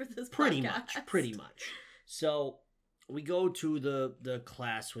recording for this Pretty podcast. much. So we go to the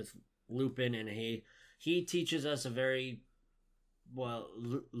class with Lupin, and he teaches us a very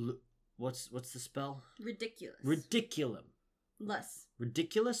what's the spell? Ridiculous. Ridiculum. Less.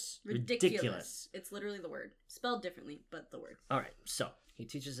 Ridiculous. It's literally the word. Spelled differently, but the word. All right. So he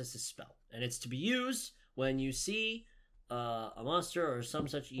teaches us a spell, and it's to be used when you see a monster or some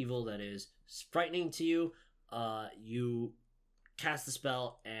such evil that is frightening to you. You cast the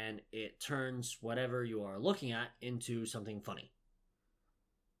spell, and it turns whatever you are looking at into something funny.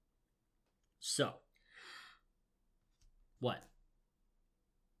 So, what?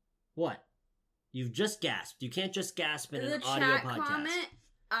 You've just gasped. You can't just gasp in an audio chat podcast. Comment,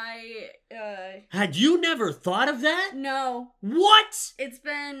 Had you never thought of that? no. What? It's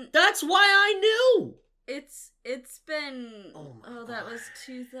been... That's why I knew. It's been... Oh my that God. was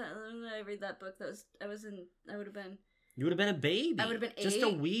 2000... I read that book. I would have been... You would have been a baby. I would have been just a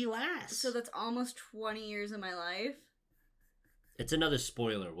 8. wee lass. So that's almost 20 years of my life. It's another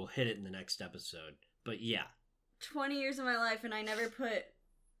spoiler. We'll hit it in the next episode. But yeah, 20 years of my life, and I never put...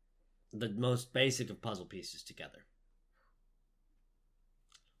 the most basic of puzzle pieces together.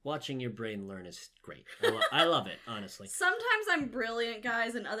 Watching your brain learn is great. I love it, honestly. Sometimes I'm brilliant,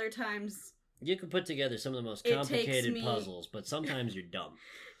 guys, and other times... You can put together some of the most It complicated takes me- puzzles, but sometimes you're dumb.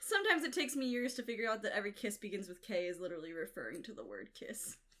 Sometimes it takes me years to figure out that every kiss begins with K is literally referring to the word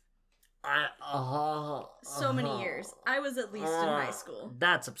kiss. So many years. I was at least in high school.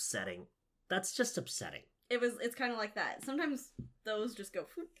 That's upsetting. That's just upsetting. It's kind of like that. Sometimes those just go...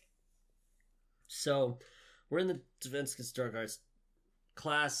 whoop. So, we're in the Defense Against Dark Arts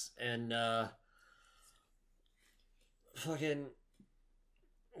class, and fucking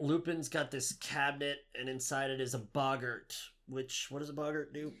Lupin's got this cabinet, and inside it is a boggart. Which, what does a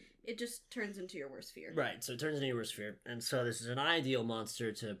boggart do? It just turns into your worst fear. Right, so it turns into your worst fear. And so this is an ideal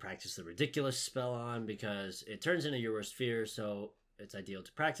monster to practice the ridiculous spell on, because it turns into your worst fear, so it's ideal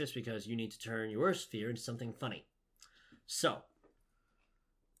to practice because you need to turn your worst fear into something funny. So,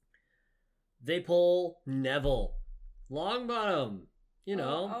 they pull Neville Longbottom. You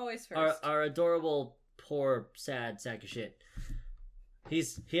know, always first. Our adorable, poor, sad sack of shit. He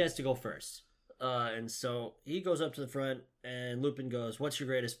has to go first. And so he goes up to the front, and Lupin goes, "What's your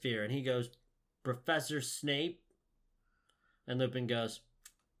greatest fear?" And he goes, "Professor Snape." And Lupin goes,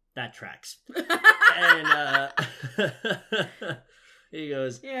 "That tracks." And he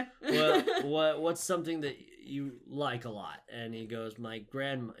goes, "Yeah. What's something that you like a lot?" And he goes, "My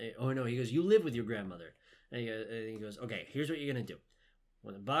grandma." Oh no, he goes, "You live with your grandmother." And he goes, "Okay, here's what you're gonna do.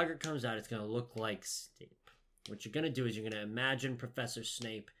 When the boggart comes out, it's gonna look like Snape. What you're gonna do is you're gonna imagine Professor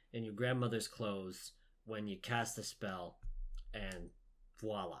Snape in your grandmother's clothes when you cast the spell, and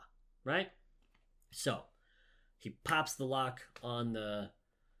voila, right?" So he pops the lock on the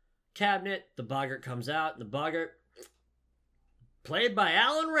cabinet. The boggart comes out, and the boggart, played by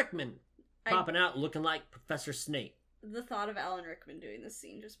Alan Rickman, popping out looking like Professor Snape. The thought of Alan Rickman doing this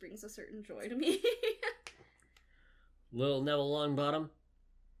scene just brings a certain joy to me. Little Neville Longbottom,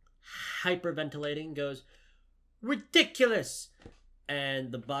 hyperventilating, goes, "Ridiculous!"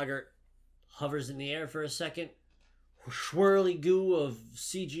 And the boggart hovers in the air for a second, swirly goo of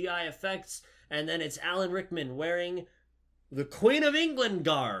CGI effects, and then it's Alan Rickman wearing the Queen of England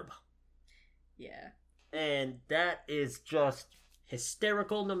garb. Yeah. And that is just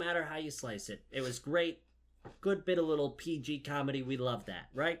hysterical no matter how you slice it. It was great. Good bit of little PG comedy. We love that,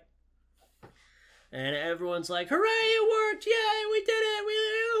 right? And everyone's like, "Hooray, it worked! Yay, we did it!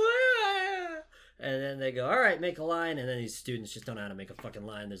 And then they go, "All right, make a line." And then these students just don't know how to make a fucking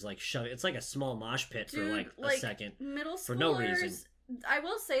line. There's like it's like a small mosh pit for like a second. Middle schoolers, for no reason. I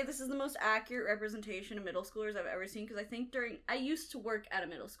will say this is the most accurate representation of middle schoolers I've ever seen, because I think I used to work at a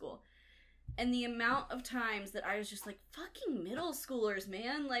middle school. And the amount of times that I was just like, fucking middle schoolers,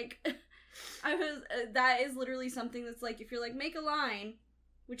 man. Like, that is literally something that's like, if you're like, make a line,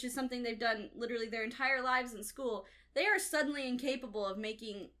 which is something they've done literally their entire lives in school, they are suddenly incapable of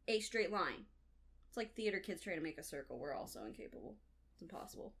making a straight line. It's like theater kids trying to make a circle. We're also incapable. It's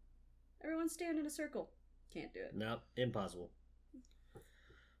impossible. Everyone stand in a circle. Can't do it. No, impossible.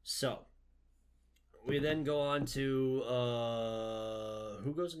 So, we then go on to,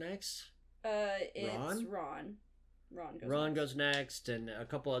 who goes next? It's Ron. Ron goes next, and a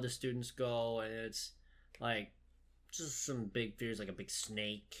couple other students go, and it's like just some big fears, like a big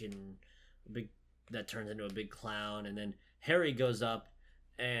snake and a big that turns into a big clown, and then Harry goes up,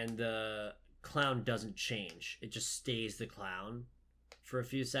 and the clown doesn't change; it just stays the clown for a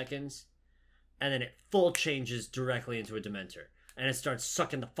few seconds, and then it full changes directly into a Dementor, and it starts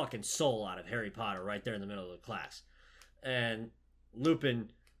sucking the fucking soul out of Harry Potter right there in the middle of the class, and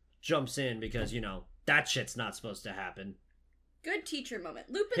Lupin jumps in because, you know, that shit's not supposed to happen. Good teacher moment.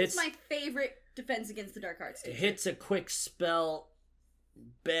 Lupin's my favorite Defense Against the Dark Arts teacher. Hits a quick spell,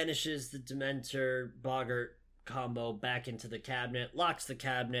 banishes the Dementor Boggart combo back into the cabinet, locks the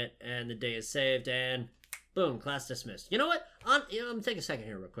cabinet, and the day is saved, and boom, class dismissed. You know what? I'm gonna take a second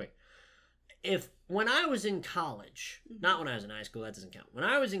here real quick. When I was in college, not when I was in high school, that doesn't count. When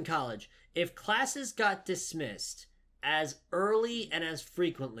I was in college, if classes got dismissed as early and as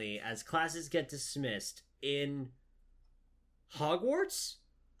frequently as classes get dismissed in Hogwarts,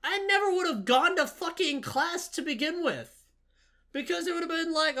 I never would have gone to fucking class to begin with. Because it would have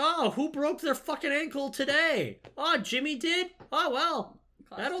been like, oh, who broke their fucking ankle today? Oh, Jimmy did? Oh, well,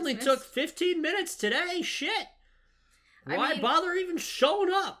 that only took 15 minutes today. Shit. Why bother even showing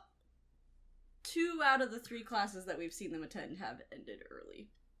up? 2 out of the 3 classes that we've seen them attend have ended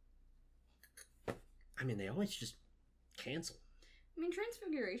early. I mean, they always just cancel. I mean,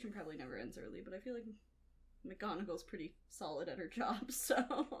 Transfiguration probably never ends early, but I feel like McGonagall's pretty solid at her job,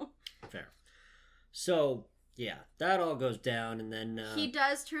 so... Fair. So, yeah, that all goes down, and then... He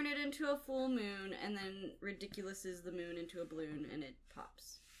does turn it into a full moon, and then ridiculouses the moon into a balloon, and it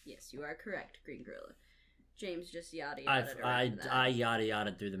pops. Yes, you are correct, Green Gorilla. James just yada yada. I yada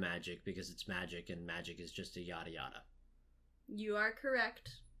yada through the magic, because it's magic, and magic is just a yada yada. You are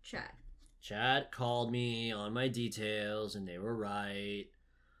correct, Chad. Chad called me on my details, and they were right.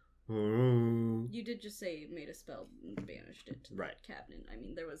 You did just say made a spell and banished it to the right. cabinet. I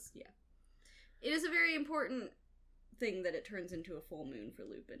mean, there was, yeah. It is a very important thing that it turns into a full moon for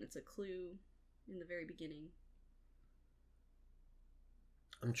Lupin. It's a clue in the very beginning.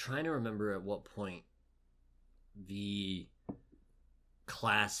 I'm trying to remember at what point the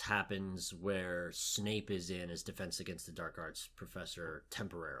class happens where Snape is in as Defense Against the Dark Arts professor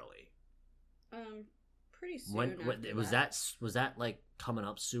temporarily. Pretty soon. When was that like coming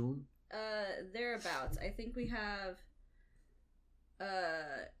up soon? Thereabouts. I think we have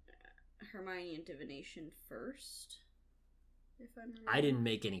Hermione and Divination first. If I'm remembering. I didn't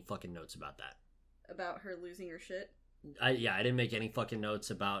make any fucking notes about that. About her losing her shit? I didn't make any fucking notes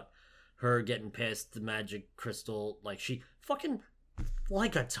about her getting pissed, the magic crystal, like she fucking,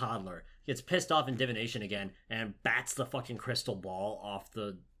 like a toddler, gets pissed off in divination again and bats the fucking crystal ball off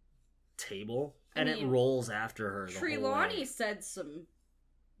the table and it rolls after her the whole way. Trelawney said some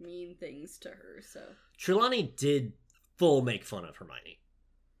mean things to her, so. Trelawney did full make fun of Hermione.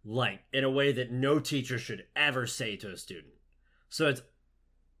 Like, in a way that no teacher should ever say to a student. So it's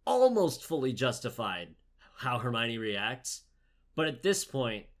almost fully justified how Hermione reacts. But at this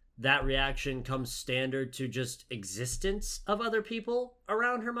point, that reaction comes standard to just existence of other people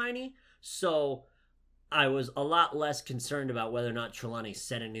around Hermione. So I was a lot less concerned about whether or not Trelawney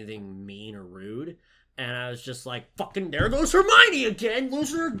said anything mean or rude. And I was just like, fucking there goes Hermione again,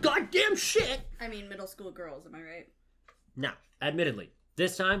 losing her goddamn shit. I mean, middle school girls, am I right? Now, admittedly,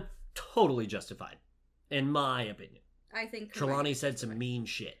 this time, totally justified. In my opinion. I think Trelawney said some mean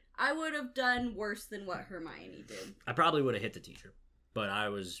shit. I would have done worse than what Hermione did. I probably would have hit the teacher, but I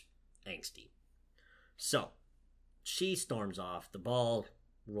was angsty. So, she storms off. The ball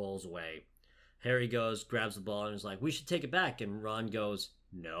rolls away. Harry goes, grabs the ball, and is like, we should take it back. And Ron goes,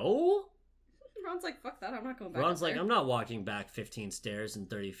 no? Ron's like, fuck that, I'm not going back. Ron's like, I'm not walking back 15 stairs and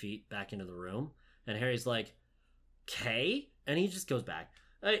 30 feet back into the room. And Harry's like, okay? And he just goes back.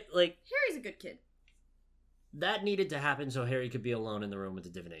 Harry's a good kid. That needed to happen so Harry could be alone in the room with the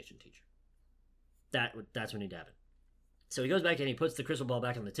divination teacher. That's what needed to happen. So he goes back and he puts the crystal ball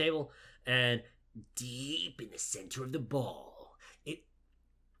back on the table, and deep in the center of the ball,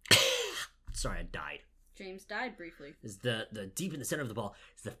 sorry, I died. James died briefly. Is the deep in the center of the ball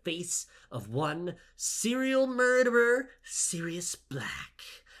is the face of one serial murderer, Sirius Black,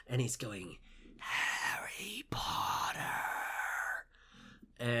 and he's going, Harry Potter.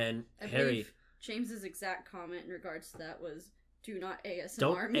 And Harry, James's exact comment in regards to that was, "Do not ASMR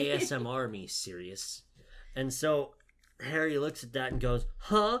don't me." ASMR me, Sirius. And so Harry looks at that and goes,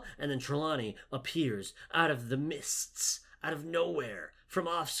 huh? And then Trelawney appears out of the mists, out of nowhere, from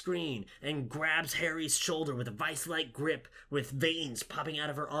off screen, and grabs Harry's shoulder with a vice-like grip with veins popping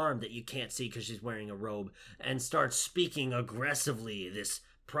out of her arm that you can't see because she's wearing a robe, and starts speaking aggressively this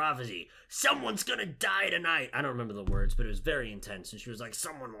prophecy. Someone's gonna die tonight. I don't remember the words, but it was very intense. And she was like,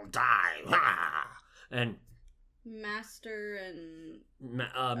 someone will die. And Master and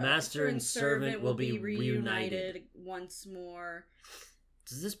Master and servant will be reunited once more.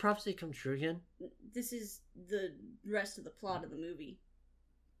 Does this prophecy come true again? This is the rest of the plot of the movie.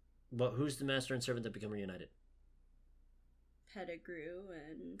 But who's the master and servant that become reunited? Pettigrew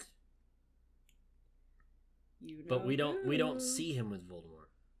and But we don't see him with Voldemort.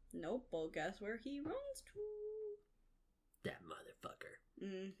 Nope, well guess where he runs to? That motherfucker.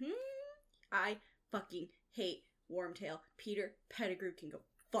 Mm-hmm. I fucking hate Wormtail. Peter Pettigrew can go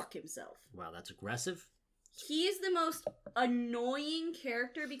fuck himself. Wow, that's aggressive. He is the most annoying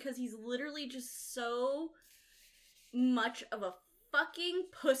character because he's literally just so much of a fucking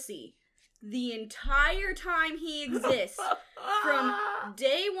pussy the entire time he exists. From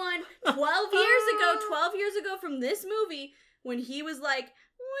day one, 12 years ago from this movie, when he was like,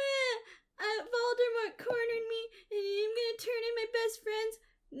 Voldemort cornered me and I'm gonna turn in my best friends.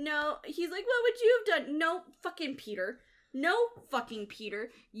 No, he's like, what would you have done? No fucking Peter. No fucking Peter.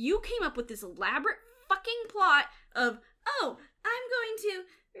 You came up with this elaborate fucking plot of, oh,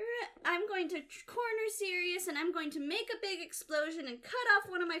 I'm going to corner Sirius and I'm going to make a big explosion and cut off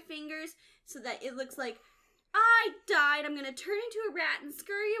one of my fingers so that it looks like I died. I'm going to turn into a rat and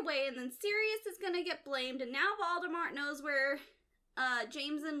scurry away, and then Sirius is going to get blamed, and now Voldemort knows where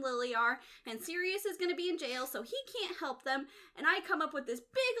James and Lily are, and Sirius is going to be in jail, so he can't help them, and I come up with this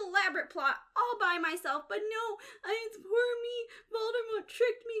big elaborate plot all by myself, but no, it's poor me, Voldemort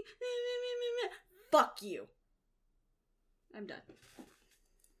tricked me, fuck you. I'm done.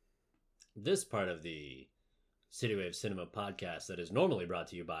 This part of the Citywave Cinema podcast that is normally brought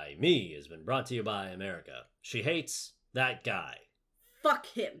to you by me has been brought to you by America. She hates that guy. Fuck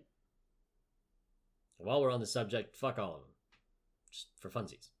him. While we're on the subject, fuck all of them. Just for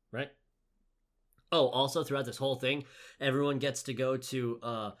funsies, right? Oh, also throughout this whole thing, everyone gets to go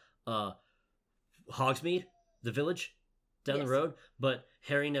to Hogsmeade, the village down the road, but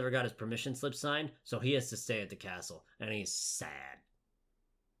Harry never got his permission slip signed, so he has to stay at the castle, and he's sad.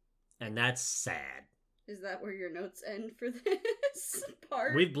 And that's sad. Is that where your notes end for this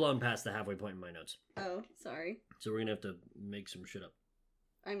part? We've blown past the halfway point in my notes. Oh, sorry. So we're gonna have to make some shit up.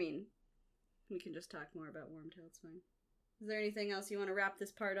 I mean, we can just talk more about Wormtail, it's fine. Is there anything else you want to wrap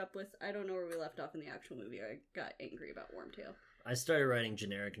this part up with? I don't know where we left off in the actual movie. I got angry about Wormtail. I started writing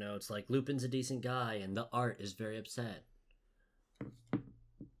generic notes like Lupin's a decent guy and the art is very upset.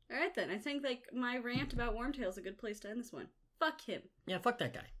 Alright then, I think like my rant about Wormtail is a good place to end this one. Fuck him. Yeah, fuck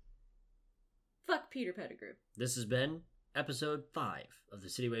that guy. Fuck Peter Pettigrew. This has been episode 5 of the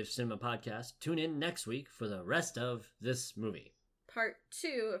City Wave Cinema Podcast. Tune in next week for the rest of this movie. Part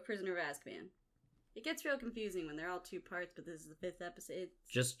 2 of Prisoner of Azkaban. It gets real confusing when they're all 2 parts, but this is the 5th episode.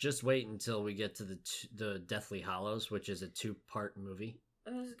 Just wait until we get to the Deathly Hallows, which is a 2-part movie.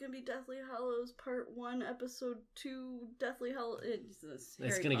 It's gonna be Deathly Hallows Part 1, Episode 2, Deathly Hallows.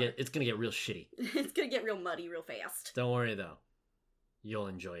 It's gonna get real shitty. It's gonna get real muddy real fast. Don't worry though. You'll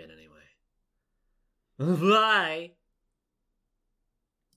enjoy it anyway. Bye!